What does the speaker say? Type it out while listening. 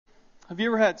Have you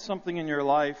ever had something in your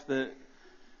life that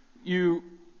you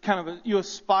you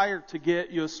aspire to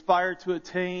get, you aspire to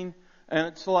attain, and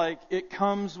it's like it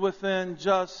comes within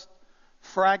just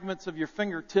fragments of your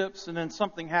fingertips, and then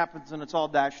something happens and it's all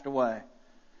dashed away.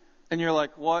 And you're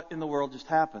like, what in the world just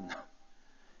happened?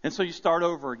 And so you start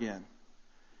over again.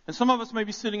 And some of us may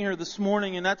be sitting here this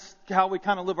morning, and that's how we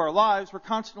kind of live our lives. We're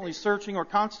constantly searching, or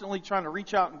constantly trying to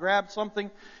reach out and grab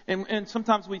something. And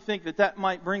sometimes we think that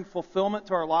might bring fulfillment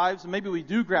to our lives, and maybe we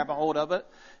do grab a hold of it,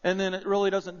 and then it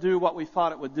really doesn't do what we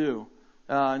thought it would do.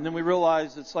 And then we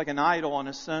realize it's like an idol in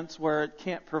a sense, where it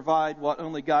can't provide what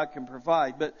only God can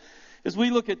provide. But as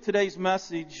we look at today's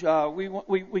message,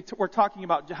 we're talking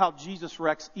about how Jesus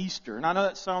wrecks Easter. And I know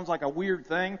that sounds like a weird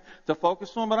thing to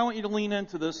focus on, but I want you to lean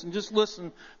into this and just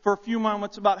listen for a few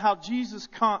moments about how Jesus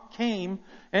came,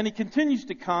 and He continues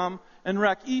to come and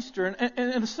wreck Easter.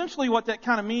 And essentially what that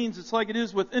kind of means, it's like it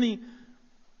is with any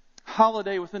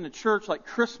holiday within the church, like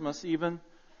Christmas even.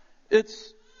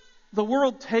 It's the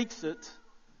world takes it,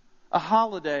 a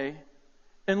holiday,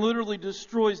 and literally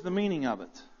destroys the meaning of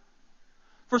it.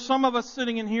 For some of us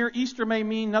sitting in here, Easter may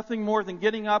mean nothing more than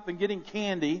getting up and getting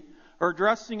candy or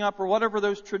dressing up or whatever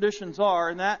those traditions are,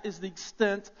 and that is the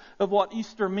extent of what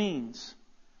Easter means.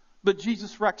 But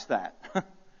Jesus wrecks that.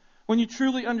 When you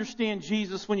truly understand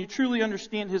Jesus, when you truly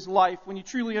understand His life, when you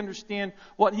truly understand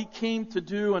what He came to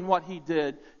do and what He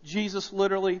did, Jesus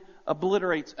literally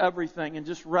obliterates everything and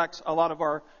just wrecks a lot of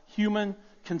our human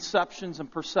conceptions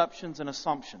and perceptions and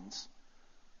assumptions.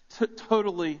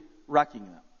 Totally wrecking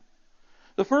them.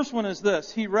 The first one is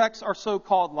this: He wrecks our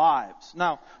so-called lives.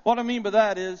 Now, what I mean by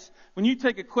that is, when you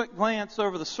take a quick glance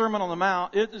over the Sermon on the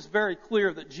Mount, it is very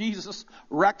clear that Jesus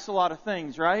wrecks a lot of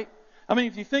things, right? I mean,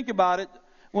 if you think about it,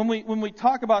 when we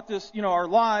talk about this, our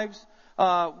lives,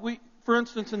 for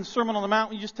instance, in the Sermon on the Mount,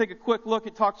 when you just take a quick look,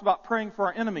 it talks about praying for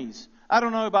our enemies. I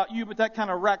don't know about you, but that kind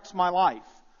of wrecks my life.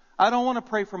 I don't want to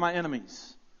pray for my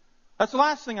enemies. That's the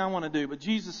last thing I want to do, but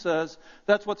Jesus says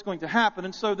that's what's going to happen.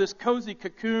 And so this cozy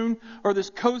cocoon, or this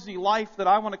cozy life that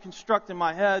I want to construct in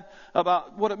my head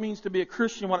about what it means to be a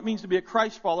Christian, what it means to be a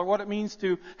Christ follower, what it means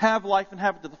to have life and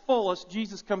have it to the fullest,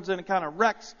 Jesus comes in and kind of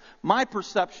wrecks my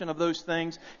perception of those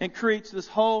things and creates this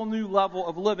whole new level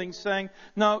of living, saying,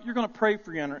 no, you're going to pray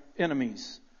for your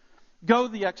enemies. Go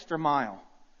the extra mile.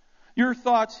 Your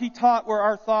thoughts, He taught where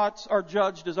our thoughts are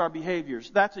judged as our behaviors.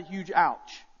 That's a huge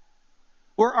ouch.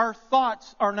 Where our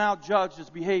thoughts are now judged as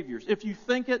behaviors. If you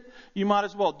think it, you might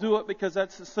as well do it, because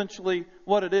that's essentially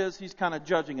what it is. He's kind of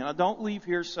judging it. Now, don't leave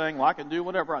here saying, well, I can do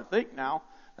whatever I think now.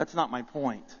 That's not my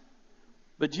point.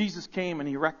 But Jesus came and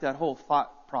He wrecked that whole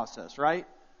thought process, right?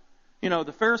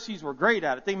 The Pharisees were great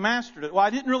at it. They mastered it. Well,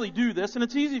 I didn't really do this. And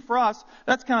it's easy for us.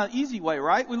 That's kind of an easy way,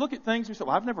 right? We look at things and we say,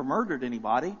 well, I've never murdered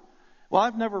anybody. Well,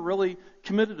 I've never really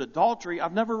committed adultery.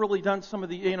 I've never really done some of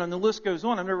the, and the list goes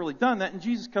on. I've never really done that. And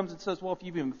Jesus comes and says, well, if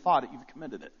you've even thought it, you've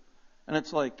committed it. And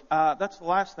it's like, that's the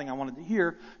last thing I wanted to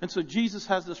hear. And so Jesus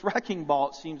has this wrecking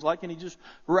ball, it seems like, and He just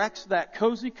wrecks that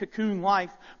cozy cocoon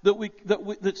life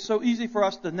that's so easy for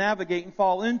us to navigate and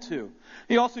fall into.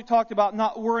 He also talked about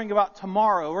not worrying about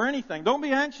tomorrow or anything. Don't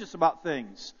be anxious about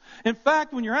things. In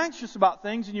fact, when you're anxious about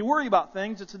things and you worry about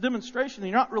things, it's a demonstration that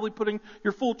you're not really putting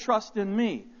your full trust in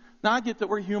Me. Now, I get that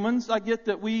we're humans. I get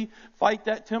that we fight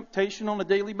that temptation on a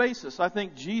daily basis. I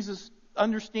think Jesus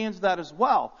understands that as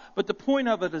well. But the point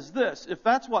of it is this: if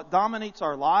that's what dominates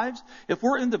our lives, if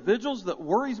we're individuals that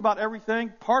worries about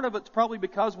everything, part of it's probably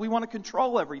because we want to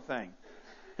control everything.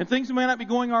 And things may not be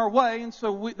going our way, and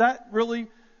so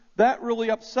that really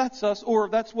upsets us, or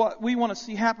that's what we want to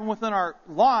see happen within our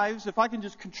lives. If I can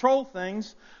just control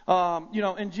things,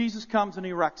 and Jesus comes and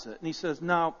He wrecks it. And He says,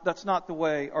 no, that's not the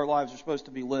way our lives are supposed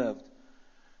to be lived.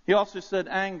 He also said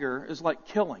anger is like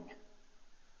killing.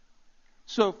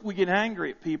 So if we get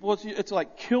angry at people, it's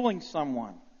like killing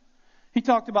someone. He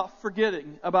talked about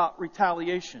forgetting about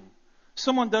retaliation.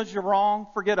 Someone does you wrong,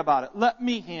 forget about it. Let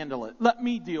me handle it. Let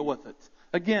me deal with it.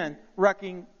 Again,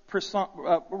 wrecking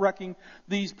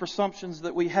these presuppositions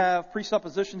that we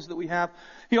have.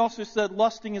 He also said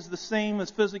lusting is the same as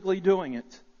physically doing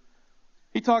it.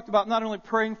 He talked about not only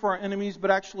praying for our enemies, but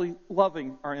actually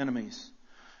loving our enemies.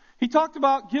 He talked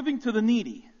about giving to the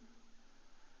needy,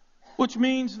 which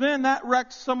means then that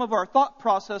wrecks some of our thought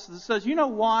processes. It says,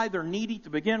 why they're needy to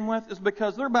begin with? Is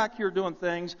because they're back here doing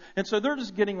things, and so they're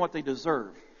just getting what they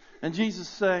deserve. And Jesus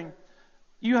is saying,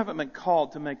 you haven't been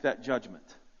called to make that judgment.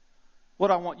 What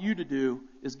I want you to do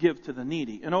is give to the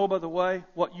needy. And oh, by the way,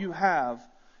 what you have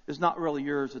is not really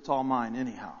yours. It's all mine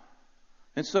anyhow.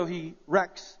 And so He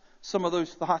wrecks some of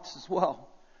those thoughts as well.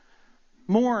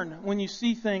 Mourn when you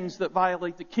see things that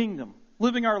violate the kingdom.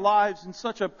 living our lives in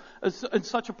such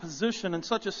a position, in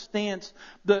such a stance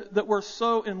that we're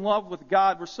so in love with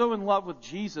God, we're so in love with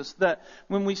Jesus, that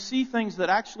when we see things that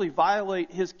actually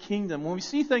violate His kingdom, when we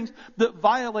see things that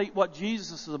violate what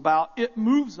Jesus is about, it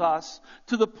moves us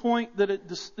to the point that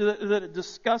it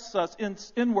disgusts us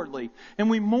inwardly. And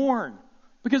we mourn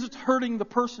because it's hurting the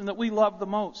person that we love the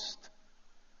most.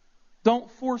 Don't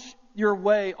force your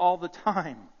way all the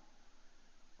time.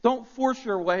 Don't force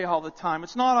your way all the time.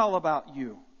 It's not all about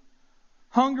you.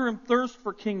 Hunger and thirst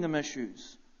for kingdom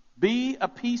issues. Be a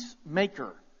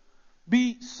peacemaker.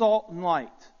 Be salt and light.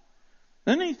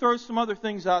 Then he throws some other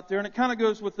things out there, and it kind of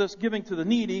goes with this giving to the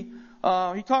needy.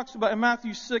 He talks about in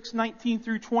Matthew 6:19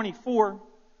 through 24,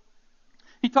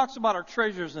 he talks about our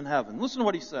treasures in heaven. Listen to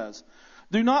what he says.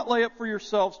 Do not lay up for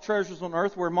yourselves treasures on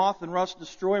earth where moth and rust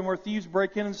destroy and where thieves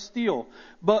break in and steal.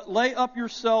 But lay up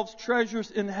yourselves treasures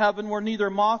in heaven where neither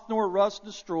moth nor rust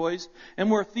destroys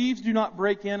and where thieves do not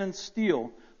break in and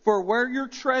steal. For where your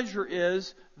treasure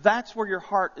is, that's where your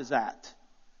heart is at.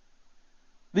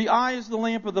 The eye is the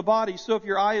lamp of the body. So if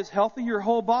your eye is healthy, your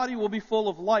whole body will be full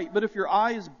of light. But if your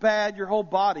eye is bad, your whole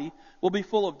body will be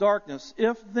full of darkness.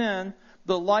 If then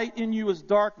the light in you is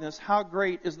darkness, how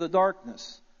great is the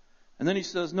darkness? And then he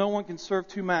says, no one can serve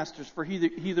two masters, for he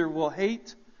either will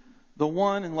hate the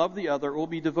one and love the other, or will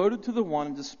be devoted to the one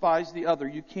and despise the other.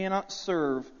 You cannot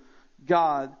serve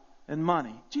God and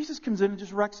money. Jesus comes in and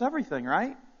just wrecks everything,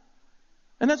 right?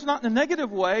 And that's not in a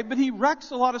negative way, but He wrecks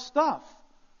a lot of stuff.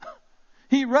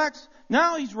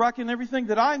 Now He's wrecking everything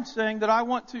that I'm saying that I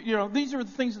want to, these are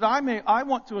the things that I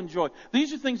want to enjoy.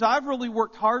 These are things I've really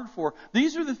worked hard for.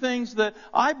 These are the things that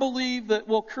I believe that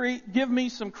will give me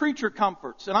some creature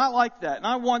comforts. And I like that and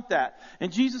I want that.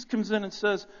 And Jesus comes in and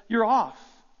says, you're off.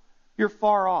 You're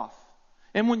far off.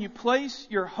 And when you place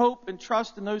your hope and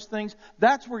trust in those things,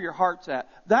 that's where your heart's at.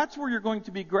 That's where you're going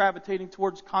to be gravitating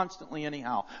towards constantly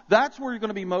anyhow. That's where you're going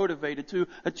to be motivated to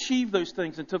achieve those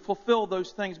things and to fulfill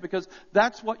those things, because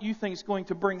that's what you think is going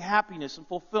to bring happiness and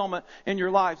fulfillment in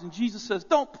your lives. And Jesus says,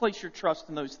 don't place your trust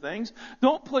in those things.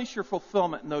 Don't place your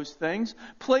fulfillment in those things.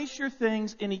 Place your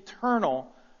things in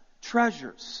eternal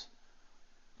treasures.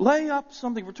 Lay up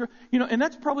something for, and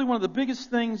that's probably one of the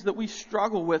biggest things that we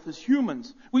struggle with as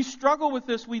humans. We struggle with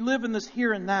this. We live in this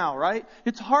here and now, right?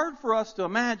 It's hard for us to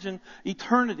imagine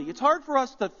eternity. It's hard for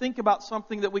us to think about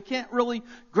something that we can't really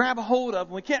grab a hold of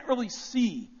and we can't really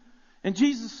see. And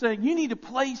Jesus is saying, you need to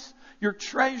place your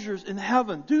treasures in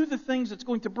heaven. Do the things that's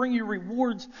going to bring you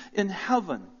rewards in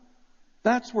heaven.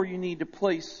 That's where you need to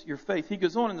place your faith. He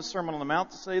goes on in the Sermon on the Mount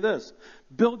to say this: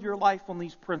 build your life on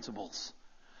these principles.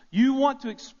 You want to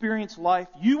experience life.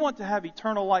 You want to have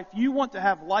eternal life. You want to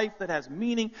have life that has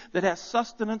meaning, that has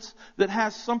sustenance, that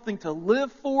has something to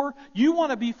live for. You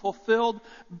want to be fulfilled.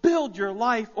 Build your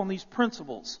life on these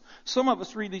principles. Some of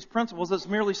us read these principles as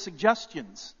merely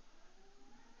suggestions.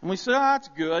 And we say, that's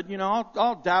good.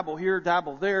 I'll dabble here,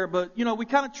 dabble there. But, we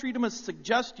kind of treat them as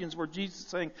suggestions, where Jesus is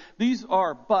saying these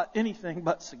are anything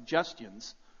but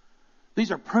suggestions.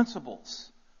 These are principles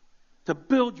to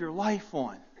build your life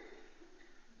on.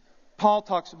 Paul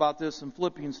talks about this in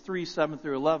Philippians 3:7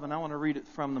 through 11. I want to read it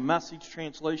from the Message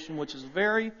translation, which is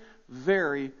very,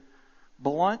 very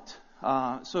blunt.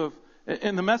 So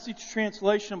in the Message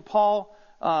translation, Paul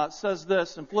says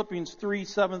this in Philippians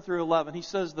 3:7 through 11. He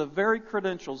says, the very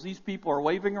credentials these people are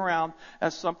waving around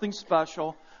as something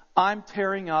special, I'm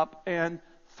tearing up and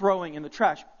throwing in the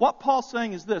trash. What Paul's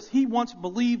saying is this: he once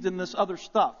believed in this other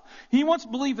stuff. He once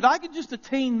believed that I could just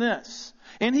attain this.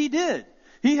 And he did.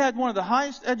 He had one of the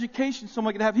highest educations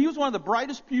someone could have. He was one of the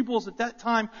brightest pupils at that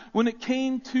time when it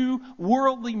came to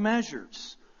worldly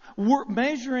measures. We're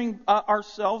measuring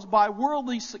ourselves by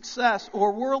worldly success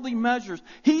or worldly measures.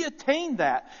 He attained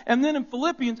that. And then in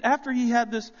Philippians, after he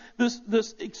had this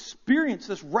experience,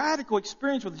 this radical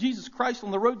experience with Jesus Christ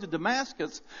on the road to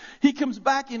Damascus, he comes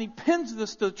back and he pins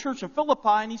this to the church in Philippi,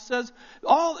 and he says,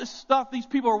 all this stuff these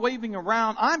people are waving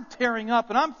around, I'm tearing up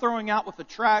and I'm throwing out with the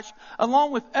trash,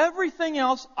 along with everything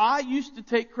else I used to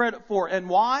take credit for. And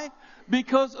why?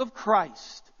 Because of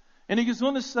Christ. And he goes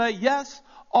on to say, yes,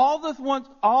 all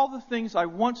the things I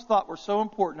once thought were so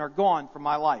important are gone from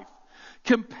my life.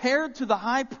 Compared to the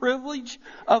high privilege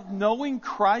of knowing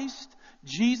Christ,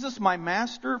 Jesus, my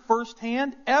master,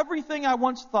 firsthand, everything I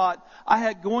once thought I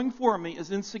had going for me is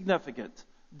insignificant.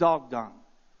 Dog dung.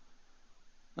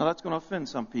 Now that's going to offend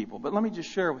some people, but let me just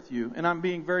share with you, and I'm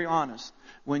being very honest.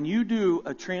 When you do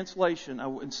a translation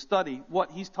and study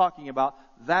what he's talking about,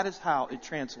 that is how it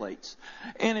translates.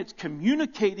 And it's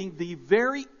communicating the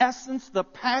very essence, the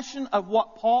passion of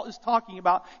what Paul is talking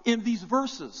about in these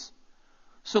verses.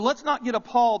 So let's not get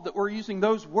appalled that we're using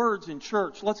those words in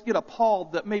church. Let's get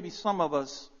appalled that maybe some of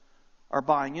us are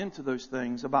buying into those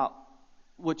things about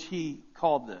which he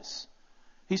called this.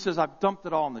 He says, I've dumped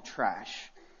it all in the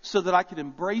trash so that I could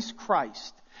embrace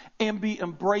Christ and be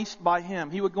embraced by him.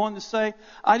 He would go on to say,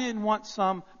 I didn't want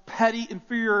some petty,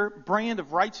 inferior brand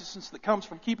of righteousness that comes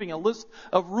from keeping a list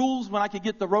of rules when I could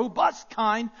get the robust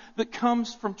kind that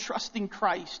comes from trusting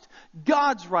Christ.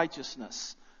 God's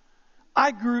righteousness.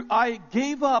 I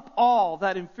gave up all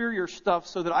that inferior stuff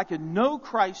so that I could know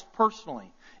Christ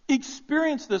personally,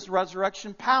 experience this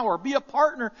resurrection power, be a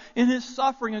partner in his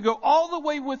suffering, and go all the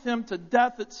way with him to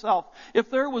death itself. If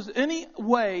there was any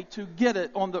way to get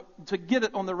it on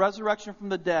the resurrection from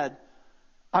the dead,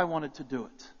 I wanted to do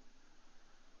it.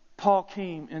 Paul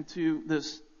came into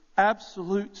this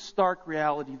absolute stark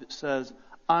reality that says,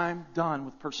 I'm done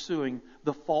with pursuing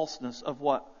the falseness of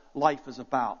what life is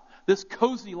about. This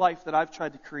cozy life that I've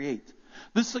tried to create.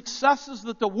 The successes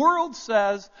that the world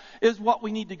says is what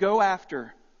we need to go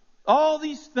after. All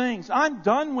these things, I'm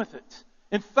done with it.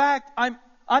 In fact,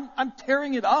 I'm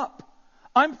tearing it up.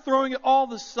 I'm throwing it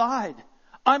all aside.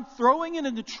 I'm throwing it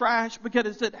in the trash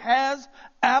because it has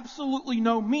absolutely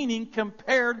no meaning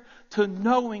compared to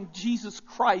knowing Jesus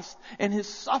Christ and his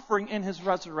suffering and his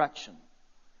resurrection.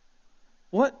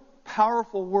 What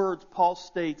powerful words Paul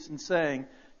states in saying,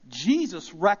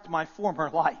 Jesus wrecked my former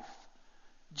life.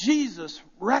 Jesus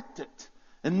wrecked it.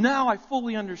 And now I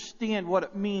fully understand what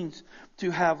it means to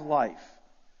have life.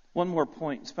 One more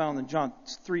point is found in John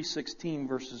 3:16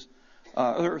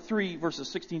 3 verses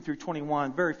 16 through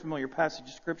 21. Very familiar passage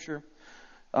of Scripture.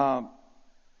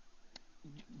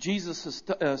 Jesus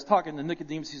is talking to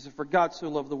Nicodemus. He said, For God so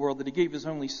loved the world that he gave his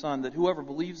only Son, that whoever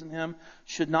believes in him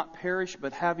should not perish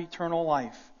but have eternal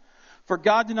life. For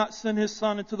God did not send his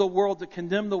Son into the world to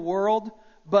condemn the world,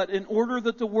 but in order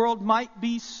that the world might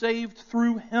be saved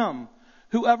through him.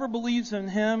 Whoever believes in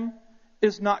him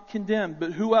is not condemned,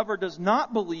 but whoever does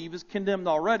not believe is condemned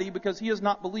already, because he has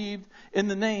not believed in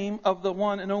the name of the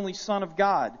one and only Son of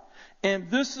God. And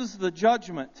this is the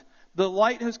judgment. The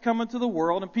light has come into the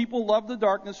world, and people love the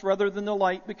darkness rather than the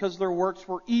light, because their works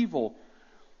were evil.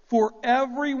 For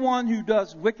everyone who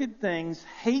does wicked things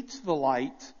hates the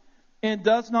light and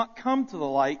does not come to the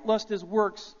light, lest his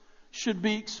works should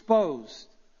be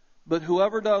exposed. But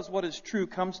whoever does what is true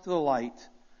comes to the light,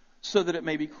 so that it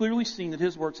may be clearly seen that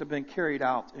his works have been carried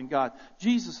out in God.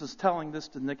 Jesus is telling this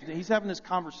to Nicodemus. He's having this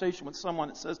conversation with someone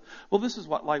that says, well, this is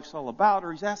what life's all about.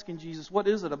 Or he's asking Jesus, what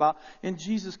is it about? And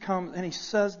Jesus comes and he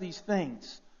says these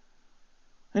things.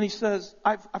 And he says,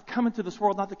 I've come into this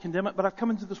world not to condemn it, but I've come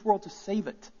into this world to save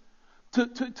it.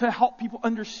 To help people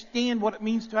understand what it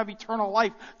means to have eternal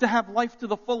life, to have life to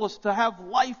the fullest, to have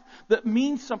life that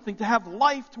means something, to have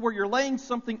life to where you're laying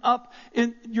something up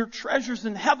in your treasures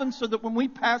in heaven, so that when we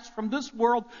pass from this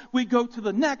world, we go to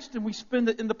the next and we spend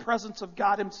it in the presence of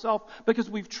God himself, because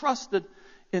we've trusted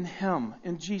in him,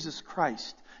 in Jesus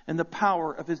Christ, and the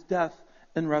power of his death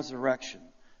and resurrection.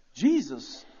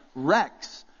 Jesus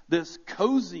wrecks this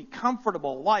cozy,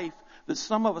 comfortable life that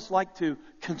some of us like to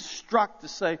construct to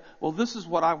say, well, this is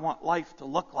what I want life to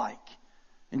look like.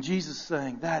 And Jesus is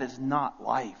saying, that is not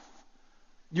life.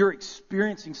 You're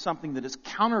experiencing something that is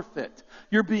counterfeit.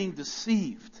 You're being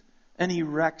deceived. And he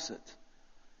wrecks it.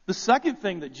 The second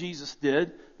thing that Jesus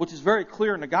did, which is very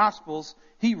clear in the Gospels,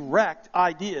 he wrecked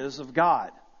ideas of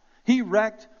God. He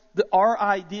wrecked our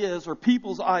ideas or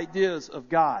people's ideas of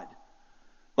God.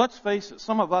 Let's face it,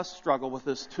 some of us struggle with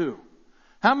this too.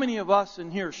 How many of us in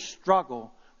here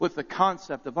struggle with the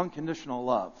concept of unconditional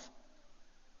love?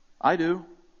 I do.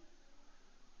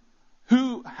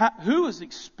 Who has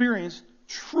experienced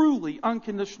truly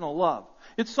unconditional love?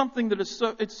 It's something that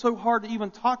it's so hard to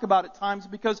even talk about at times,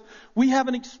 because we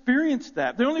haven't experienced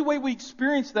that. The only way we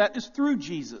experience that is through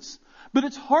Jesus. But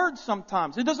it's hard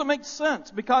sometimes. It doesn't make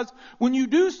sense, because when you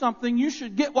do something, you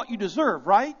should get what you deserve,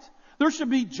 right? There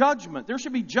should be judgment. There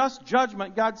should be just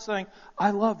judgment. God's saying, I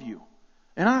love you.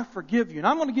 And I forgive you. And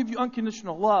I'm going to give you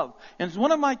unconditional love. And as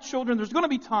one of my children, there's going to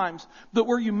be times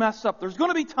where you mess up. There's going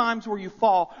to be times where you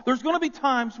fall. There's going to be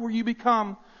times where you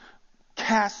become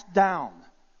cast down.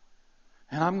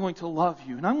 And I'm going to love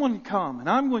you. And I'm going to come. And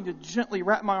I'm going to gently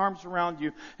wrap my arms around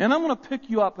you. And I'm going to pick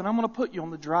you up. And I'm going to put you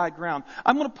on the dry ground.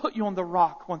 I'm going to put you on the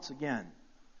rock once again.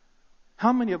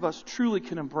 How many of us truly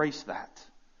can embrace that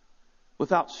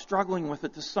without struggling with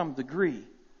it to some degree?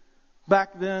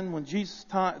 Back then, when Jesus'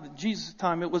 time, it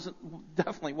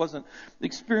definitely wasn't the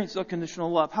experience of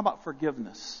unconditional love. How about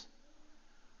forgiveness?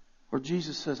 Where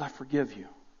Jesus says, I forgive you.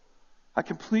 I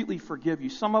completely forgive you.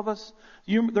 Some of us,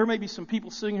 there may be some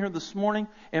people sitting here this morning,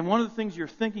 and one of the things you're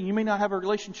thinking, you may not have a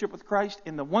relationship with Christ,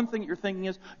 and the one thing you're thinking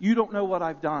is, you don't know what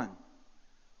I've done.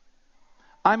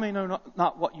 I may know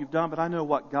not what you've done, but I know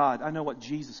what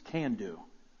Jesus can do.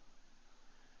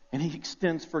 And He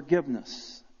extends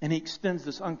forgiveness, and He extends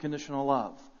this unconditional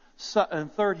love.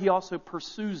 And third, He also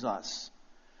pursues us.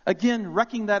 Again,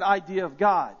 wrecking that idea of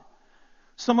God.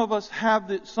 Some of us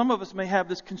may have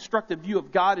this constructive view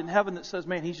of God in heaven that says,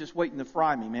 man, He's just waiting to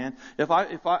fry me, man.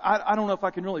 I don't know if I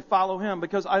can really follow Him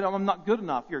because I'm not good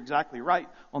enough. You're exactly right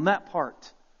on that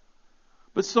part.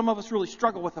 But some of us really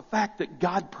struggle with the fact that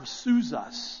God pursues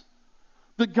us.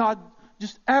 That God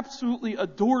just absolutely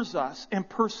adores us and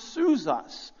pursues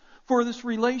us for this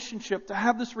relationship, to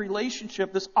have this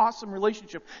relationship, this awesome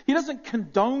relationship. He doesn't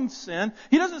condone sin.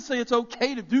 He doesn't say it's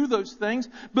okay to do those things,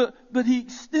 but He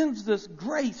extends this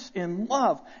grace and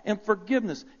love and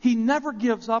forgiveness. He never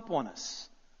gives up on us.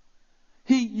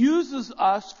 He uses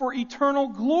us for eternal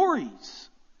glories.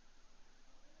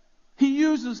 He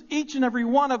uses each and every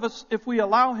one of us, if we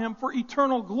allow Him, for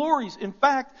eternal glories. In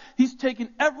fact, He's taken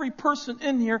every person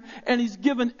in here and He's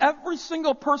given every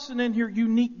single person in here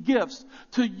unique gifts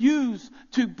to use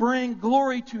to bring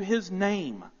glory to His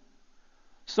name.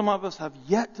 Some of us have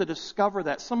yet to discover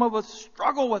that. Some of us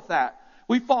struggle with that.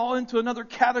 We fall into another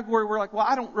category. We're like, well,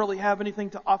 I don't really have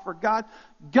anything to offer God.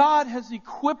 God has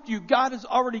equipped you. God has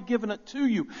already given it to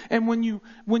you. And when you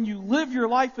live your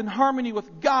life in harmony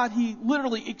with God, He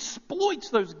literally exploits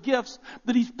those gifts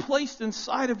that He's placed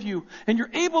inside of you. And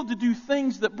you're able to do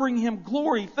things that bring Him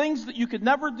glory, things that you could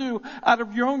never do out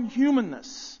of your own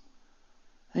humanness.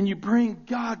 And you bring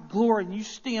God glory, and you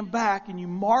stand back and you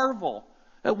marvel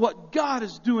at what God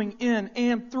is doing in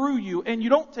and through you. And you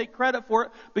don't take credit for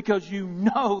it because you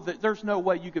know that there's no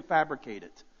way you could fabricate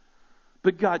it.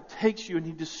 But God takes you and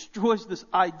He destroys this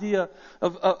idea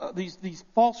of these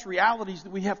false realities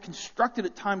that we have constructed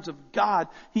at times of God.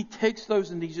 He takes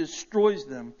those and He destroys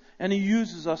them. And He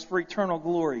uses us for eternal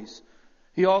glories.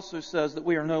 He also says that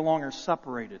we are no longer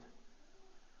separated.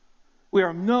 We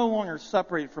are no longer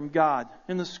separated from God.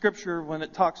 In the Scripture, when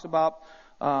it talks about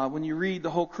when you read the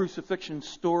whole crucifixion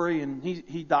story and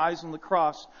he dies on the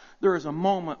cross, there is a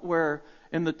moment where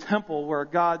in the temple where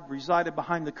God resided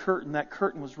behind the curtain, that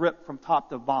curtain was ripped from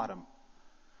top to bottom.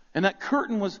 And that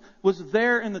curtain was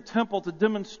there in the temple to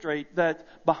demonstrate that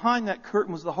behind that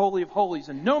curtain was the Holy of Holies.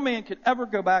 And no man could ever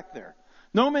go back there.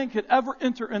 No man could ever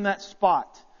enter in that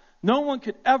spot. No one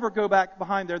could ever go back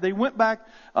behind there. They went back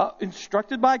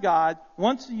instructed by God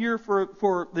once a year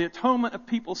for the atonement of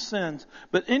people's sins.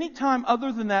 But any time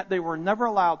other than that, they were never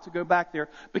allowed to go back there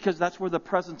because that's where the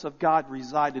presence of God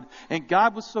resided. And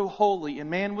God was so holy and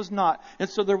man was not. And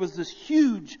so there was this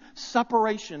huge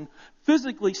separation,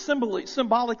 physically,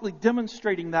 symbolically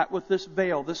demonstrating that with this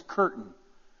veil, this curtain.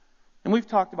 And we've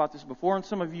talked about this before, and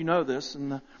some of you know this.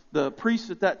 And the priests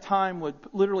at that time would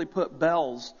literally put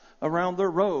bells around their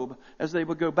robe as they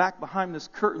would go back behind this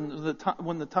curtain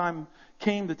when the time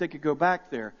came that they could go back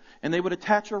there. And they would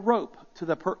attach a rope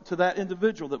to that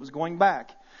individual that was going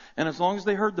back. And as long as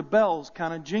they heard the bells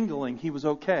kind of jingling, he was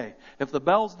okay. If the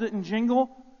bells didn't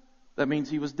jingle, that means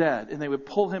he was dead. And they would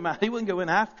pull him out. They wouldn't go in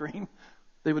after him.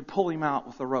 They would pull him out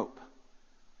with a rope.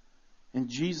 And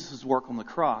Jesus' work on the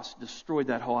cross destroyed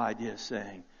that whole idea,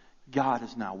 saying, God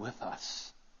is now with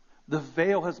us. The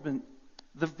veil has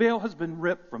been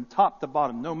ripped from top to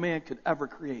bottom. No man could ever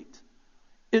create.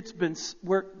 It's been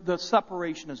where the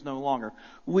separation is no longer.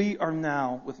 We are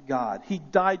now with God. He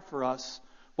died for us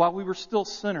while we were still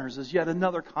sinners, is yet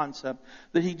another concept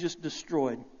that He just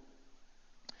destroyed.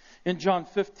 In John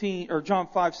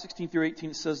 5:16 through 18,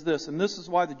 it says this, and this is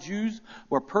why the Jews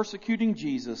were persecuting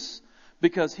Jesus,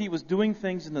 because He was doing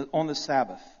things on the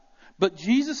Sabbath. But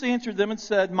Jesus answered them and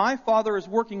said, my Father is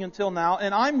working until now,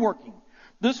 and I'm working.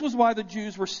 This was why the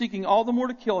Jews were seeking all the more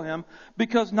to kill Him,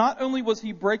 because not only was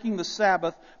He breaking the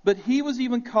Sabbath, but He was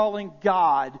even calling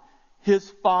God His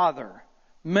Father,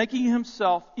 making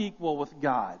Himself equal with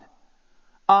God.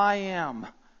 I am.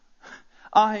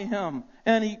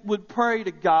 And He would pray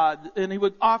to God, and He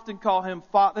would often call Him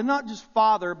Father, and not just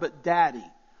Father, but Daddy.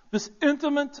 This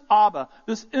intimate Abba,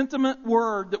 this intimate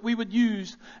word that we would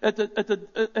use at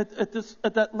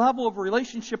that level of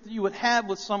relationship that you would have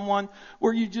with someone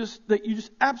where you just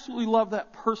absolutely love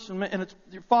that person, and it's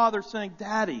your Father saying,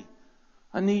 Daddy,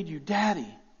 I need you, Daddy,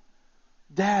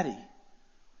 Daddy.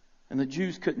 And the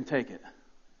Jews couldn't take it.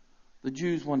 The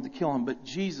Jews wanted to kill Him, but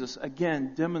Jesus,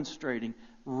 again, demonstrating,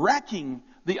 wrecking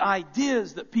the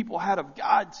ideas that people had of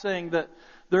God, saying that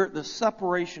the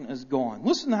separation is gone.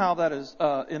 Listen to how that is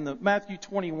in the Matthew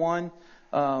 21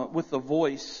 with the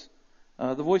voice.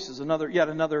 The Voice is yet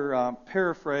another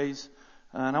paraphrase,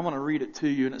 and I want to read it to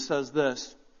you. And it says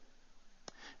this: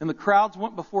 "And the crowds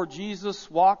went before Jesus,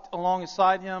 walked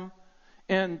alongside him,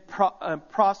 and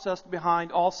processed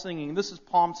behind, all singing." This is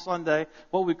Palm Sunday,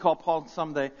 what we call Palm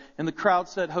Sunday. "And the crowd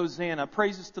said, 'Hosanna,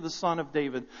 praises to the Son of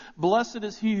David. Blessed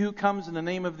is he who comes in the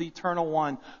name of the Eternal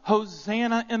One.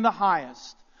 Hosanna in the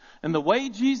highest.' And the way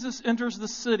Jesus enters the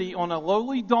city on a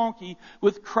lowly donkey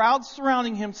with crowds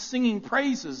surrounding him singing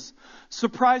praises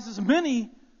surprises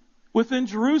many within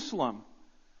Jerusalem.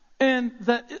 And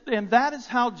that is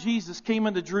how Jesus came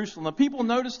into Jerusalem. The people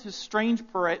noticed this strange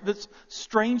parade,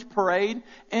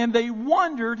 and they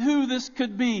wondered who this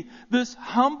could be. This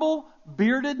humble,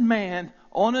 bearded man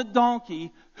on a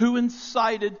donkey who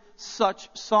incited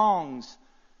such songs.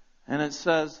 And it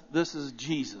says, this is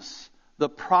Jesus, the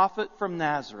prophet from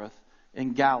Nazareth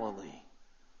in Galilee."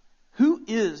 Who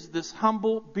is this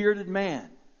humble, bearded man?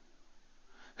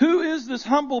 Who is this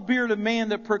humble, bearded man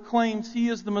that proclaims he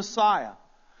is the Messiah?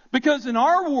 Because in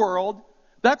our world,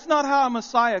 that's not how a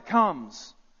Messiah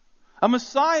comes. A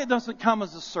Messiah doesn't come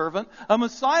as a servant. A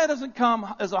Messiah doesn't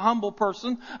come as a humble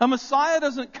person. A Messiah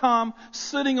doesn't come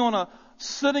sitting on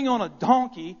a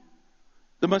donkey.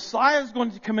 The Messiah is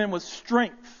going to come in with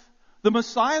strength. The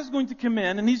Messiah is going to come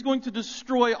in and he's going to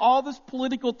destroy all this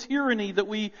political tyranny that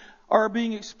we are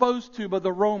being exposed to by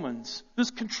the Romans. This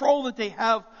control that they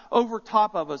have over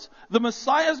top of us. The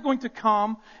Messiah is going to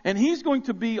come and he's going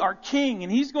to be our king,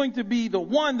 and he's going to be the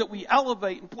one that we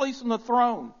elevate and place on the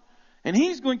throne. And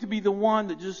he's going to be the one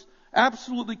that just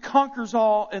absolutely conquers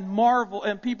all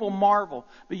and people marvel.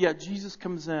 But yet Jesus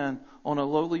comes in on a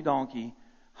lowly donkey,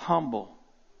 humble,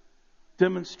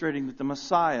 demonstrating that the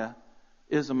Messiah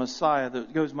is a Messiah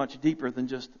that goes much deeper than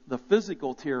just the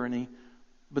physical tyranny,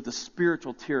 but the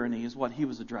spiritual tyranny is what he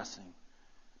was addressing.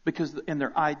 Because in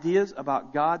their ideas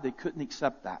about God, they couldn't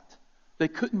accept that. They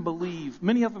couldn't believe.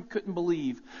 Many of them couldn't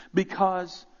believe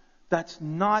because that's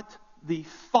not the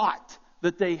thought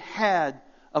that they had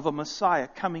of a Messiah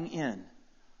coming in.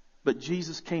 But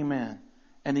Jesus came in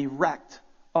and he wrecked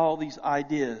all these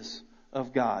ideas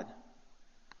of God,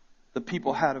 the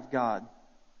people had of God.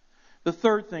 The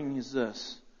third thing is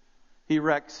this: he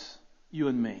wrecks you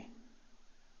and me.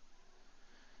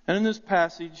 And in this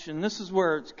passage, and this is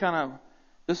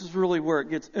really where it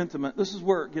gets intimate. This is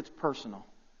where it gets personal.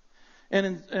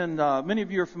 And many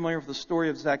of you are familiar with the story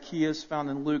of Zacchaeus found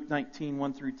in Luke 19,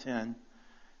 1 through 10.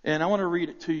 And I want to read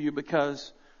it to you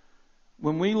because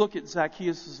when we look at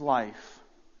Zacchaeus' life,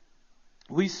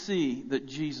 we see that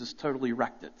Jesus totally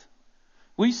wrecked it.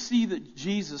 We see that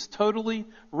Jesus totally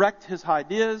wrecked his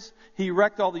ideas. He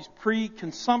wrecked all these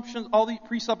preconceptions, all these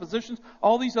presuppositions,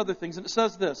 all these other things. And it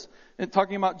says this, in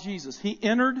talking about Jesus: he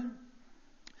entered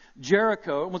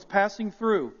Jericho and was passing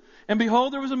through. And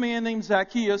behold, there was a man named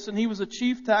Zacchaeus, and he was a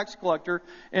chief tax collector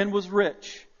and was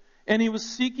rich. And he was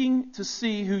seeking to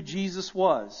see who Jesus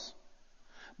was.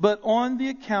 But on the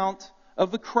account of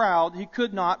the crowd, he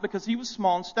could not, because he was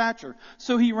small in stature.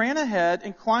 So he ran ahead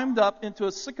and climbed up into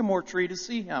a sycamore tree to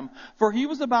see him, for he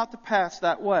was about to pass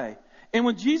that way. And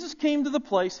when Jesus came to the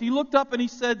place, he looked up and he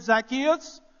said,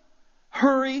 "Zacchaeus,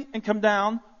 hurry and come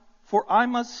down, for I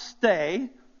must stay."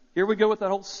 Here we go with that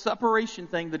whole separation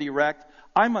thing that he wrecked.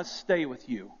 "I must stay with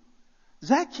you."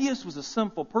 Zacchaeus was a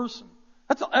sinful person.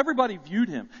 That's how everybody viewed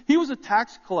him. He was a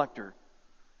tax collector.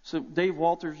 So Dave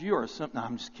Walters, you are a simp. No,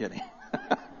 I'm just kidding.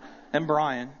 And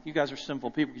Brian, you guys are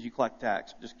sinful people because you collect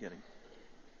tax. Just kidding.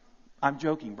 I'm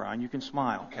joking, Brian. You can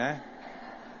smile, okay?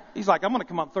 He's like, "I'm going to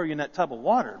come up and throw you in that tub of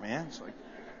water, man." It's like,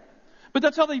 but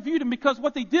that's how they viewed him, because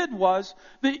what they did was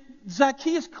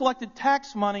Zacchaeus collected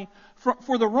tax money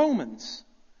for the Romans.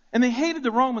 And they hated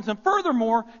the Romans. And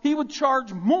furthermore, he would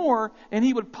charge more and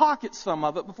he would pocket some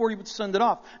of it before he would send it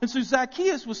off. And so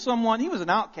Zacchaeus was he was an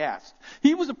outcast.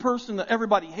 He was a person that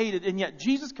everybody hated. And yet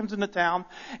Jesus comes into town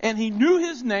and he knew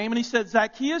his name. And he said,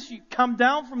 "Zacchaeus, you come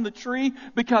down from the tree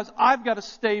because I've got to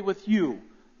stay with you."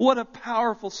 What a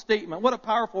powerful statement. What a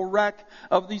powerful wreck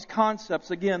of these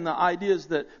concepts. Again, the ideas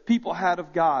that people had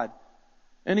of God.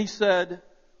 And he said,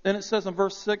 then it says in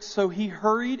verse 6, "So he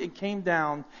hurried and came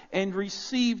down and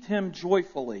received him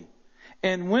joyfully.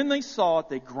 And when they saw it,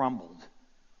 they grumbled.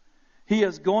 'He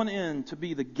has gone in to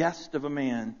be the guest of a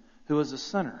man who is a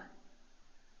sinner.'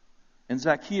 And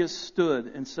Zacchaeus stood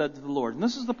and said to the Lord," and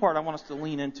this is the part I want us to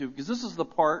lean into, because this is the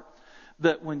part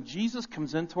that when Jesus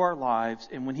comes into our lives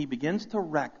and when he begins to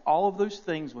wreck all of those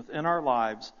things within our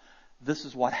lives, this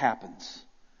is what happens.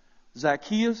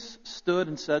 Zacchaeus stood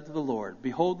and said to the Lord,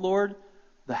 "Behold, Lord,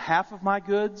 the half of my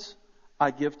goods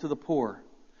I give to the poor.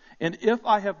 And if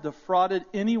I have defrauded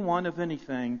anyone of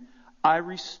anything, I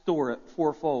restore it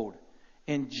fourfold."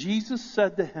 And Jesus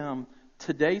said to him,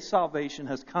 "Today salvation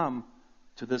has come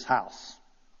to this house,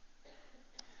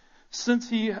 since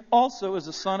he also is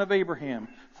a son of Abraham.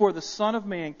 For the Son of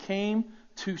Man came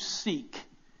to seek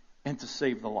and to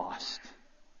save the lost."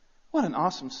 What an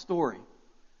awesome story.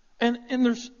 And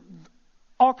there's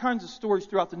all kinds of stories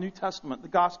throughout the New Testament, the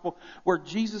gospel, where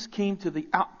Jesus came to the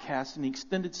outcasts and he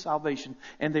extended salvation,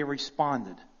 and they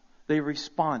responded. They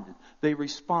responded. They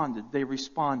responded. They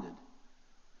responded.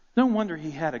 No wonder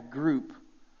he had a group,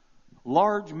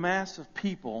 large mass of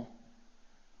people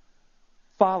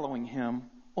following him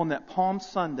on that Palm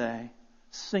Sunday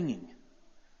singing.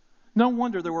 No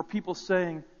wonder there were people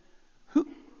saying,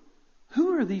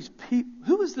 who are these people?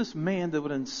 Who is this man that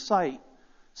would incite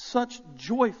such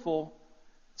joyful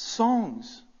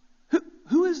songs?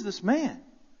 Who is this man?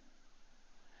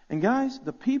 And guys,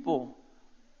 the people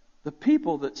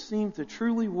that seem to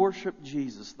truly worship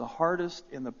Jesus, the hardest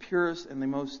and the purest and the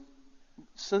most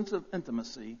sense of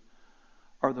intimacy,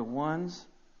 are the ones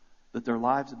that their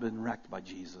lives have been wrecked by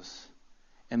Jesus.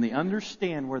 And they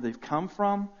understand where they've come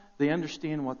from. They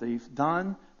understand what they've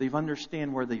done. They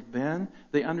understand where they've been.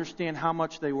 They understand how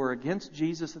much they were against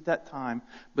Jesus at that time.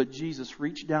 But Jesus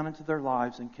reached down into their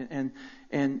lives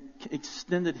and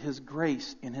extended His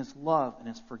grace and His love and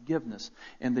His forgiveness.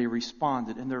 And they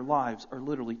responded. And their lives are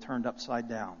literally turned upside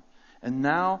down. And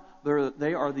now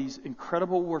they are these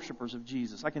incredible worshipers of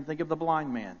Jesus. I can think of the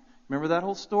blind man. Remember that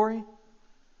whole story?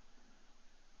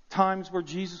 Times where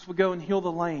Jesus would go and heal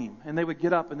the lame. And they would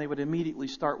get up and they would immediately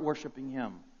start worshiping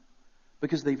Him,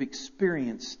 because they've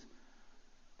experienced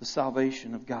the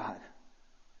salvation of God.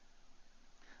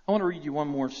 I want to read you one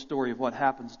more story of what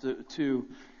happens to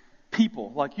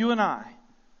people like you and I,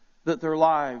 that their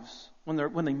lives,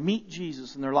 when they meet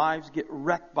Jesus and their lives get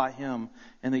wrecked by Him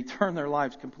and they turn their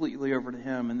lives completely over to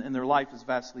Him, and their life is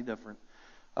vastly different.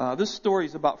 This story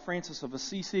is about Francis of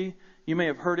Assisi. You may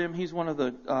have heard him. He's one of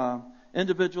the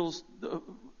individuals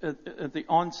at the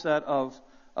onset of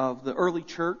the early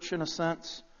church, in a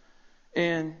sense.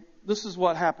 And this is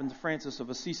what happened to Francis of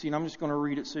Assisi, and I'm just going to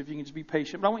read it, so if you can just be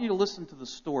patient. But I want you to listen to the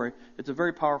story. It's a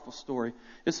very powerful story.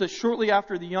 It says, shortly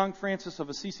after the young Francis of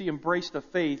Assisi embraced a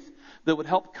faith that would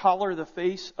help color the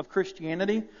face of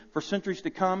Christianity for centuries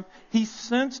to come, he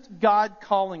sensed God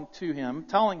calling to him,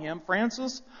 telling him,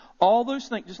 "Francis, all those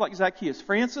things," just like Zacchaeus,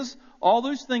 "Francis, all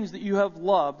those things that you have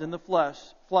loved in the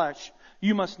flesh,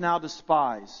 you must now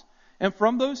despise. And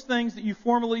from those things that you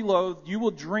formerly loathed, you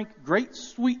will drink great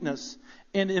sweetness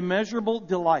and immeasurable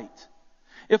delight."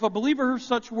 If a believer hears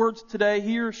such words today,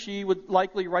 he or she would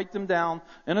likely write them down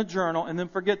in a journal and then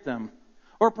forget them.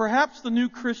 Or perhaps the new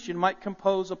Christian might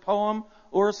compose a poem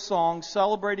or a song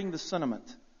celebrating the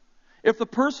sentiment. If the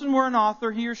person were an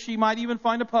author, he or she might even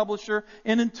find a publisher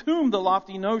and entomb the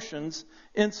lofty notions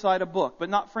inside a book.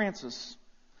 But not Francis.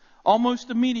 Almost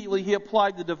immediately, he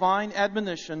applied the divine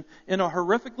admonition in a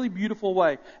horrifically beautiful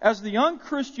way. As the young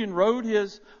Christian rode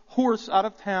his horse out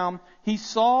of town, he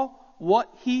saw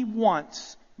what he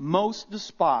once most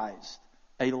despised: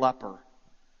 a leper.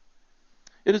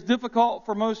 It is difficult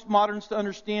for most moderns to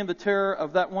understand the terror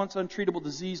of that once untreatable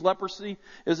disease. Leprosy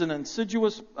is an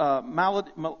insidious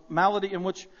malady in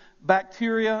which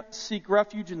bacteria seek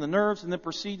refuge in the nerves and then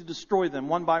proceed to destroy them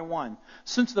one by one.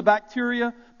 Since the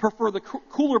bacteria prefer the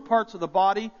cooler parts of the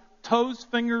body, toes,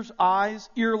 fingers, eyes,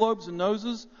 earlobes, and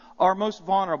noses are most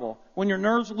vulnerable. When your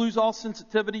nerves lose all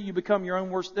sensitivity, you become your own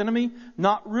worst enemy,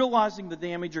 not realizing the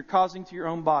damage you're causing to your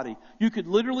own body. You could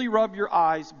literally rub your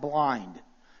eyes blind.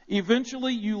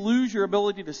 Eventually, you lose your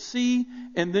ability to see,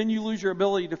 and then you lose your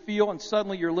ability to feel, and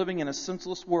suddenly you're living in a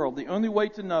senseless world. The only way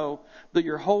to know that what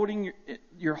you're holding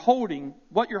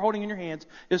in your hands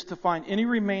is to find any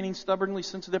remaining stubbornly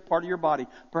sensitive part of your body,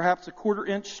 perhaps a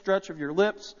 1/4-inch stretch of your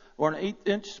lips or an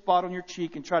 1/8-inch spot on your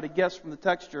cheek, and try to guess from the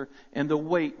texture and the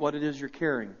weight what it is you're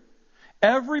carrying.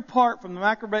 Every part from the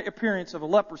macroscopic appearance of a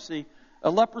leprosy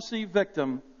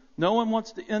victim. No one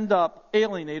wants to end up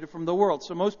alienated from the world.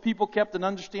 So most people kept an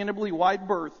understandably wide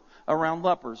berth around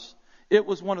lepers. It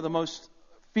was one of the most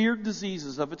feared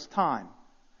diseases of its time.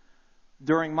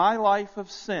 During my life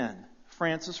of sin,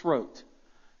 Francis wrote,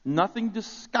 nothing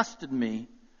disgusted me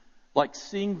like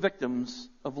seeing victims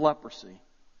of leprosy.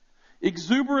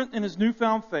 Exuberant in his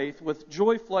newfound faith, with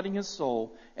joy flooding his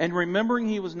soul, and remembering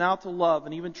he was now to love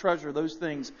and even treasure those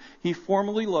things he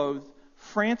formerly loathed,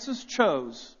 Francis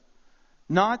chose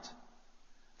not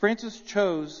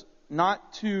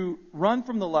to run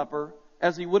from the leper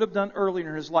as he would have done earlier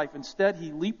in his life. Instead,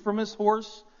 he leaped from his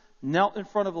horse, knelt in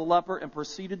front of the leper, and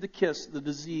proceeded to kiss the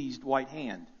diseased white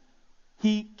hand.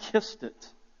 He kissed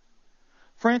it.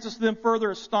 Francis then further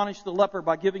astonished the leper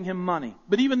by giving him money.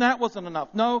 But even that wasn't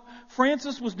enough. No,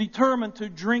 Francis was determined to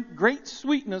drink great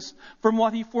sweetness from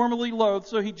what he formerly loathed.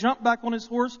 So he jumped back on his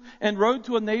horse and rode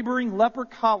to a neighboring leper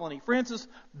colony. Francis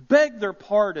begged their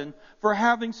pardon for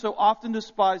having so often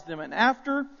despised them. And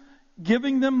after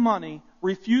giving them money,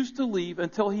 refused to leave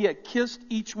until he had kissed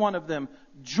each one of them,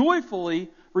 joyfully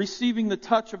receiving the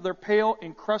touch of their pale,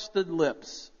 encrusted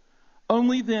lips.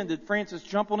 Only then did Francis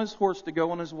jump on his horse to go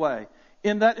on his way.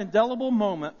 In that indelible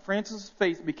moment, Francis'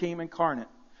 faith became incarnate.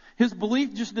 His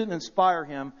belief just didn't inspire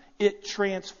him, it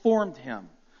transformed him.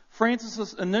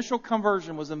 Francis' initial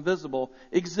conversion was invisible,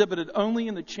 exhibited only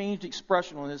in the changed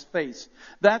expression on his face.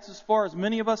 That's as far as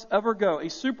many of us ever go, a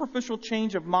superficial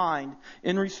change of mind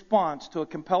in response to a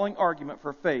compelling argument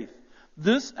for faith.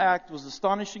 This act was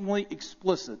astonishingly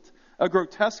explicit, a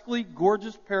grotesquely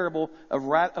gorgeous parable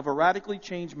of a radically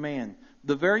changed man.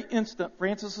 The very instant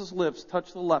Francis' lips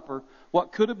touched the leper,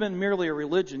 what could have been merely a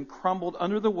religion crumbled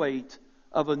under the weight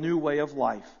of a new way of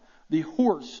life. The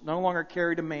horse no longer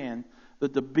carried a man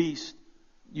that the beast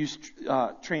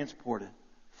transported.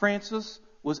 Francis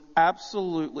was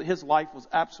his life was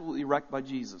absolutely wrecked by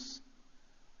Jesus.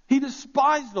 He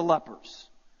despised the lepers,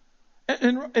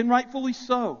 and rightfully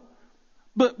so.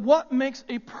 But what makes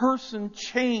a person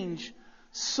change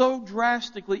so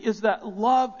drastically is that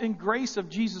love and grace of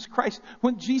Jesus Christ.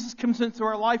 When Jesus comes into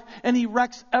our life and He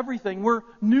wrecks everything, we're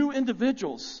new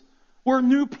individuals. We're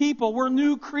new people. We're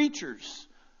new creatures.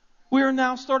 We are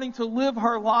now starting to live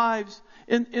our lives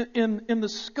in the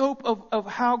scope of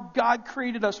how God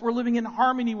created us. We're living in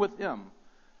harmony with Him.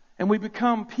 And we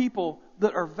become people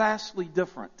that are vastly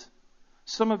different.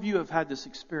 Some of you have had this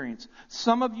experience.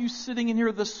 Some of you sitting in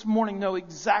here this morning know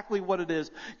exactly what it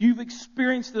is. You've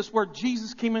experienced this where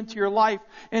Jesus came into your life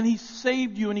and He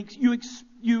saved you and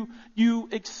you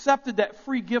accepted that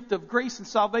free gift of grace and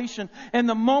salvation. And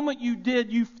the moment you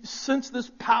did, you sensed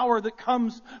this power that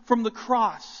comes from the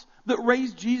cross that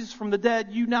raised Jesus from the dead.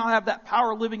 You now have that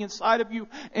power living inside of you.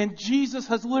 And Jesus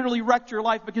has literally wrecked your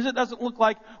life because it doesn't look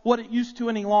like what it used to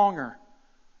any longer,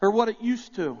 or what it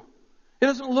used to. It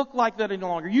doesn't look like that any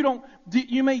longer.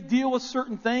 You may deal with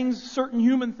certain things, certain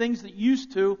human things that you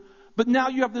used to, but now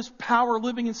you have this power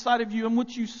living inside of you in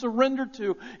which you surrender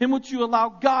to, in which you allow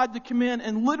God to come in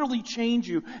and literally change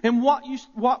you. And what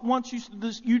once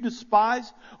you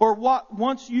despise, or what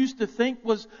once you used to think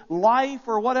was life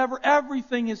or whatever,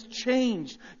 everything has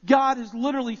changed. God has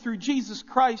literally, through Jesus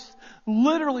Christ,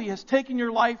 literally has taken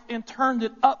your life and turned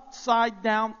it upside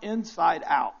down, inside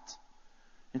out.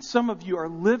 And some of you are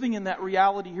living in that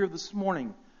reality here this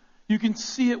morning. You can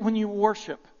see it when you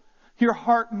worship. Your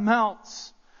heart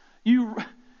melts. You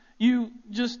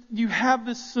have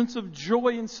this sense of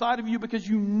joy inside of you because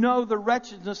you know the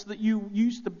wretchedness that you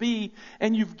used to be,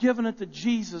 and you've given it to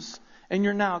Jesus, and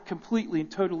you're now completely and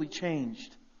totally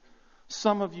changed.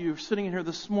 Some of you are sitting in here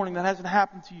this morning, that hasn't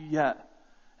happened to you yet,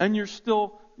 and you're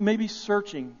still maybe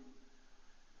searching,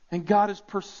 and God is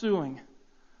pursuing.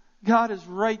 God is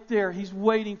right there. He's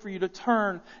waiting for you to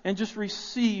turn and just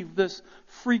receive this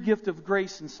free gift of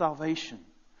grace and salvation.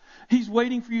 He's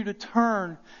waiting for you to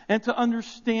turn and to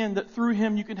understand that through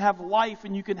Him you can have life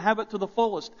and you can have it to the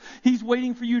fullest. He's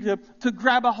waiting for you to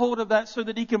grab a hold of that so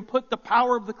that He can put the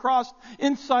power of the cross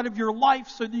inside of your life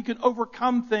so that you can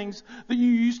overcome things that you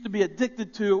used to be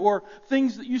addicted to, or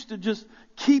things that used to just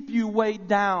keep you weighed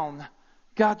down.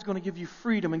 God's going to give you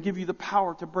freedom and give you the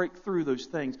power to break through those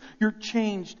things. You're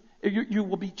changed. You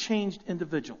will be changed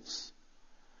individuals.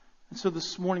 And so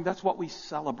this morning, that's what we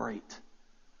celebrate.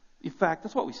 In fact,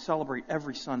 that's what we celebrate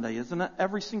every Sunday, isn't it?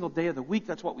 Every single day of the week,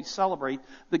 that's what we celebrate.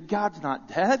 That God's not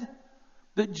dead,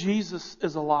 that Jesus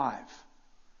is alive.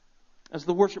 As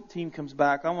the worship team comes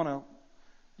back, I want to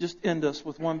just end us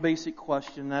with one basic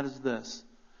question. That is this: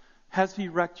 has He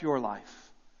wrecked your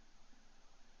life?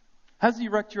 Has He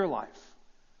wrecked your life?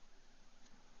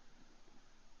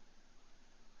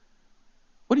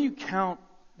 What do you count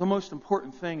the most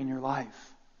important thing in your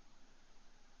life?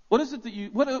 What is it that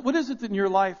what is it in your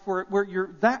life where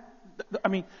you're that,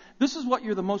 this is what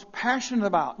you're the most passionate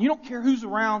about. You don't care who's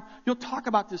around, you'll talk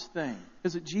about this thing.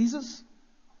 Is it Jesus?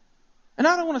 And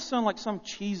I don't want to sound like some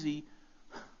cheesy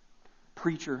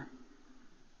preacher,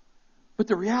 but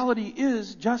the reality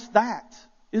is just that.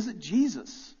 Is it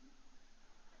Jesus?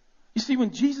 You see,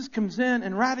 when Jesus comes in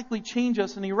and radically changes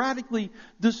us, and He radically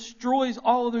destroys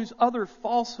all of those other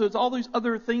falsehoods, all those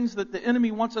other things that the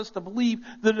enemy wants us to believe,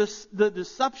 the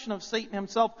deception of Satan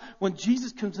himself, when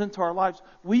Jesus comes into our lives,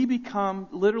 we become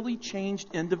literally changed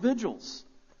individuals.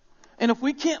 And if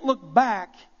we can't look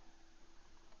back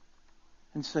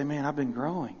and say, man, I've been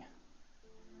growing.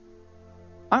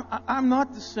 I'm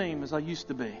not the same as I used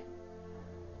to be.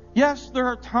 Yes, there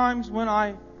are times when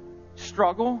I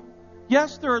struggle.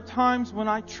 Yes, there are times when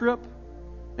I trip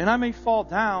and I may fall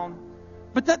down.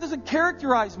 But that doesn't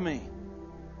characterize me.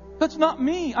 That's not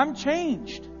me. I'm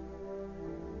changed.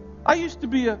 I used to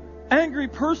be an angry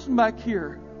person back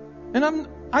here. And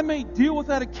I may deal with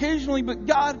that occasionally, but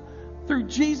God, through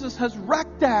Jesus, has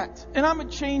wrecked that. And I'm a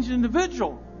changed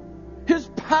individual. His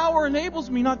power enables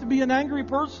me not to be an angry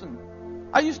person.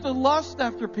 I used to lust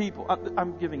after people.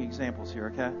 I'm giving examples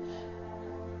here, okay?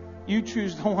 You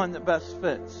choose the one that best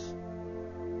fits.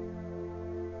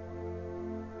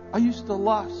 I used to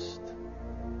lust.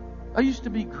 I used to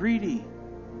be greedy.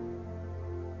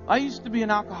 I used to be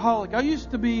an alcoholic. I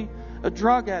used to be a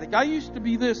drug addict. I used to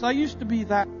be this. I used to be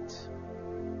that.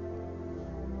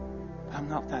 But I'm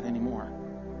not that anymore.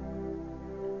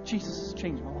 Jesus has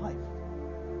changed my life.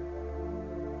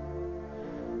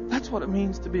 That's what it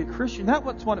means to be a Christian.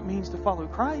 That's what it means to follow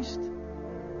Christ.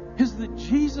 Is that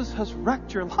Jesus has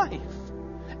wrecked your life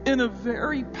in a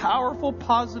very powerful,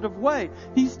 positive way.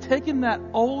 He's taken that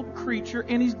old creature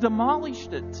and He's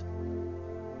demolished it.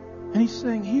 And He's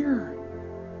saying, here,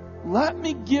 let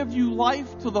me give you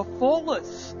life to the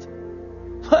fullest.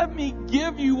 Let me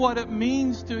give you what it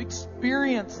means to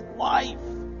experience life.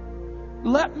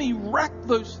 Let me wreck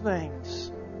those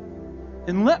things.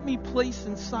 And let me place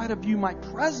inside of you my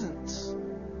presence.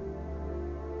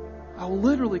 I'll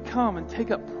literally come and take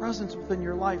up presence within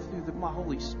your life through my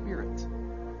Holy Spirit.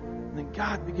 And then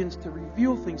God begins to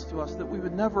reveal things to us that we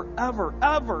would never, ever,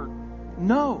 ever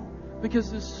know.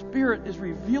 Because His Spirit is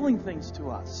revealing things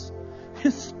to us.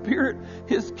 His Spirit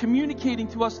is communicating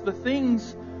to us the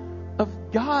things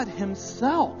of God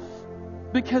Himself.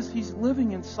 Because He's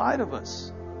living inside of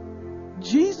us.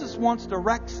 Jesus wants to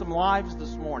wreck some lives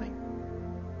this morning.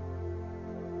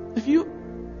 If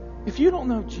you don't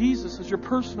know Jesus as your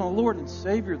personal Lord and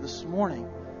Savior this morning,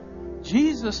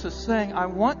 Jesus is saying, I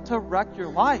want to wreck your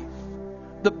life.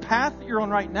 The path that you're on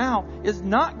right now is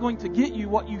not going to get you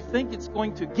what you think it's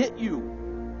going to get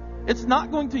you. It's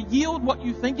not going to yield what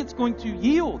you think it's going to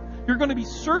yield. You're going to be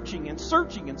searching and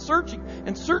searching and searching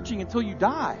and searching until you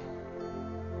die.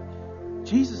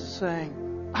 Jesus is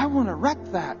saying, I want to wreck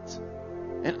that.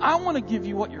 And I want to give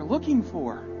you what you're looking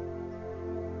for.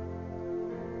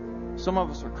 Some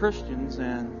of us are Christians,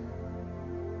 and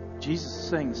Jesus is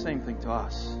saying the same thing to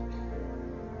us.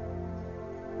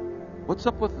 What's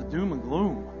up with the doom and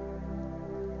gloom?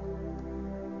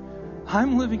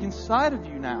 I'm living inside of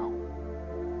you now.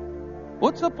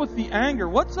 What's up with the anger?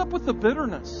 What's up with the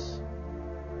bitterness?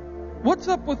 What's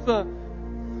up with the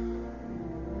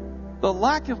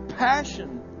lack of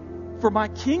passion for my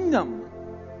kingdom?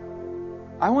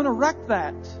 I want to wreck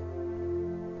that.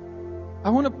 I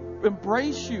want to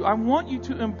embrace you. I want you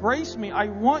to embrace me. I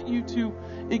want you to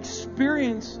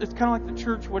experience. It's kind of like the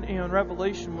church when, in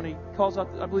Revelation, when He calls out,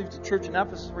 I believe it's the church in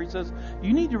Ephesus, where He says,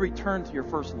 you need to return to your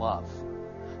first love.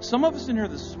 Some of us in here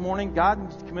this morning, God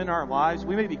needs to come into our lives.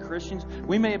 We may be Christians.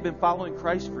 We may have been following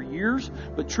Christ for years.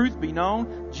 But truth be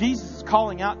known, Jesus is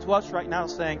calling out to us right now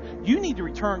saying, you need to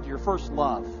return to your first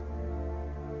love.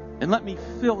 And let me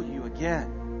fill you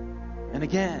again and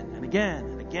again and again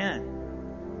and again.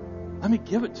 Let me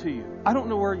give it to you. I don't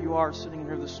know where you are sitting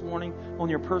here this morning on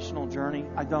your personal journey.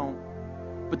 I don't.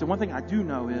 But the one thing I do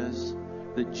know is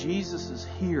that Jesus is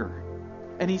here.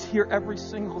 And He's here every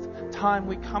single time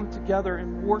we come together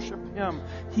and worship Him.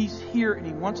 He's here and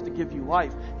He wants to give you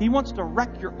life. He wants to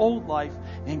wreck your old life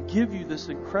and give you this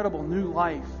incredible new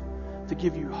life to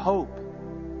give you hope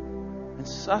and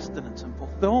sustenance and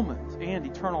fulfillment and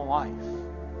eternal life.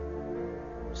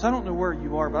 So I don't know where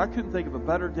you are, but I couldn't think of a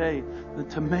better day than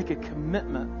to make a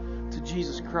commitment to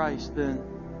Jesus Christ than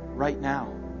right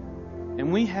now.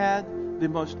 And we had the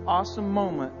most awesome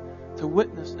moment to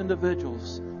witness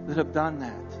individuals that have done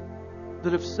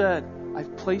that have said,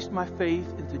 I've placed my faith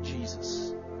into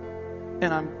Jesus.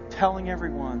 And I'm telling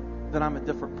everyone that I'm a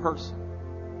different person.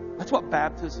 That's what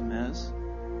baptism is.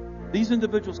 These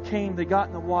individuals came, they got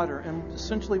in the water, and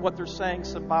essentially what they're saying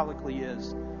symbolically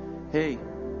is, hey,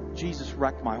 Jesus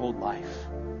wrecked my old life.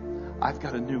 I've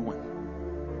got a new one.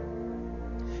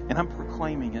 And I'm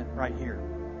proclaiming it right here.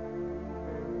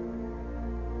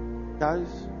 Guys,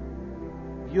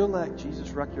 will you let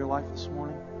Jesus wreck your life this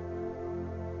morning?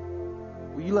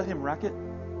 Will you let Him wreck it?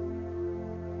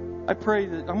 I pray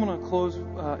that I'm going to close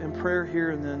in prayer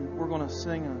here, and then we're going to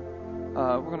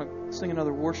sing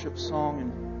another worship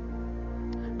song.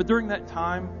 But during that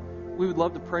time, we would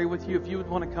love to pray with you. If you would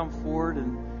want to come forward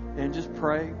and just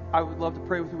pray, I would love to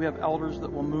pray with you. We have elders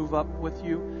that will move up with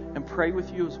you and pray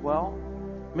with you as well.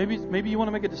 Maybe you want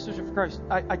to make a decision for Christ.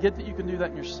 I get that you can do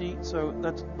that in your seat.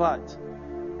 But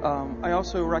I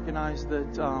also recognize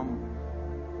that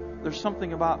there's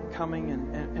something about coming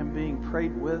and being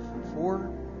prayed with and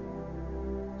for.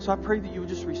 So I pray that you would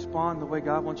just respond the way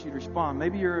God wants you to respond.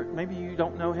 Maybe you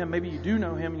don't know Him. Maybe you do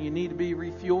know Him and you need to be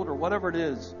refueled or whatever it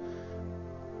is.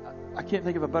 I can't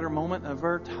think of a better moment and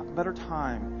a better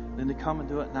time than to come and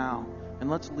do it now. And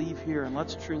let's leave here and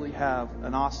let's truly have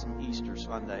an awesome Easter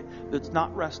Sunday that's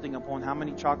not resting upon how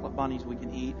many chocolate bunnies we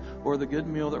can eat or the good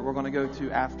meal that we're going to go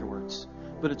to afterwards.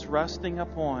 But it's resting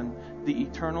upon the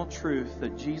eternal truth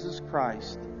that Jesus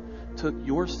Christ took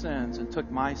your sins and took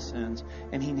my sins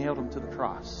and He nailed them to the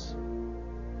cross.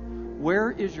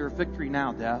 Where is your victory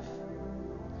now, death?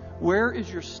 Where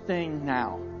is your sting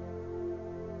now?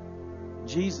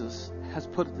 Jesus has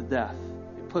put it to death.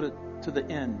 He put it to the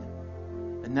end.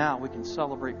 And now we can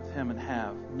celebrate with Him and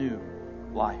have new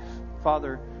life.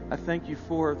 Father, I thank You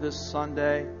for this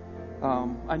Sunday.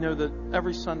 I know that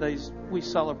every Sunday we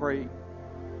celebrate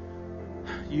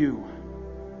You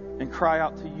and cry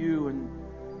out to You and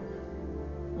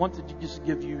want to just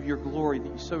give You Your glory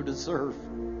that You so deserve.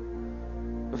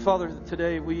 But Father,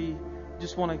 today we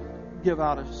just want to give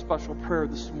out a special prayer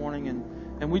this morning,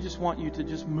 and we just want You to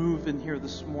just move in here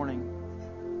this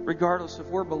morning. Regardless if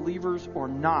we're believers or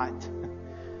not,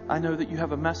 I know that You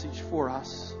have a message for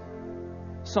us.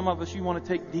 Some of us You want to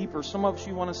take deeper. Some of us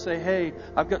You want to say, hey,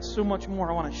 I've got so much more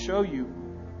I want to show You.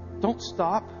 Don't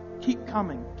stop. Keep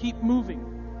coming. Keep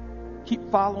moving.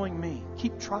 Keep following Me.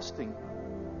 Keep trusting.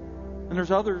 And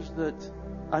there's others that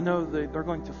I know that they're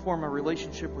going to form a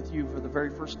relationship with You for the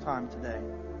very first time today.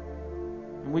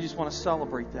 And we just want to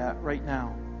celebrate that right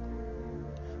now.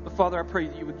 But Father, I pray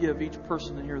that You would give each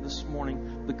person in here this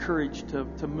morning the courage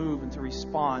to move and to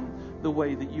respond the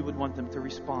way that You would want them to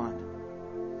respond.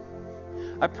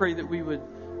 I pray that we would.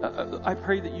 I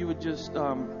pray that You would just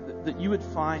that You would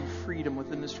find freedom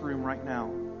within this room right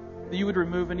now. That You would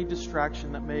remove any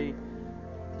distraction that may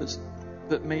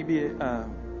be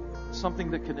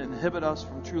something that could inhibit us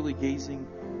from truly gazing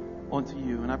onto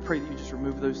You. And I pray that You just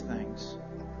remove those things.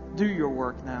 Do Your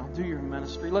work now. Do Your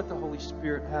ministry. Let the Holy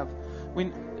Spirit have.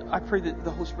 I pray that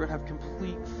the Holy Spirit have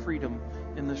complete freedom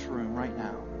in this room right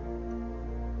now.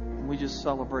 And we just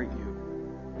celebrate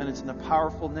You. And it's in the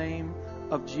powerful name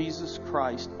of Jesus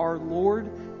Christ, our Lord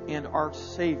and our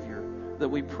Savior, that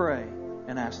we pray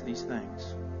and ask these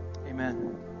things.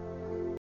 Amen.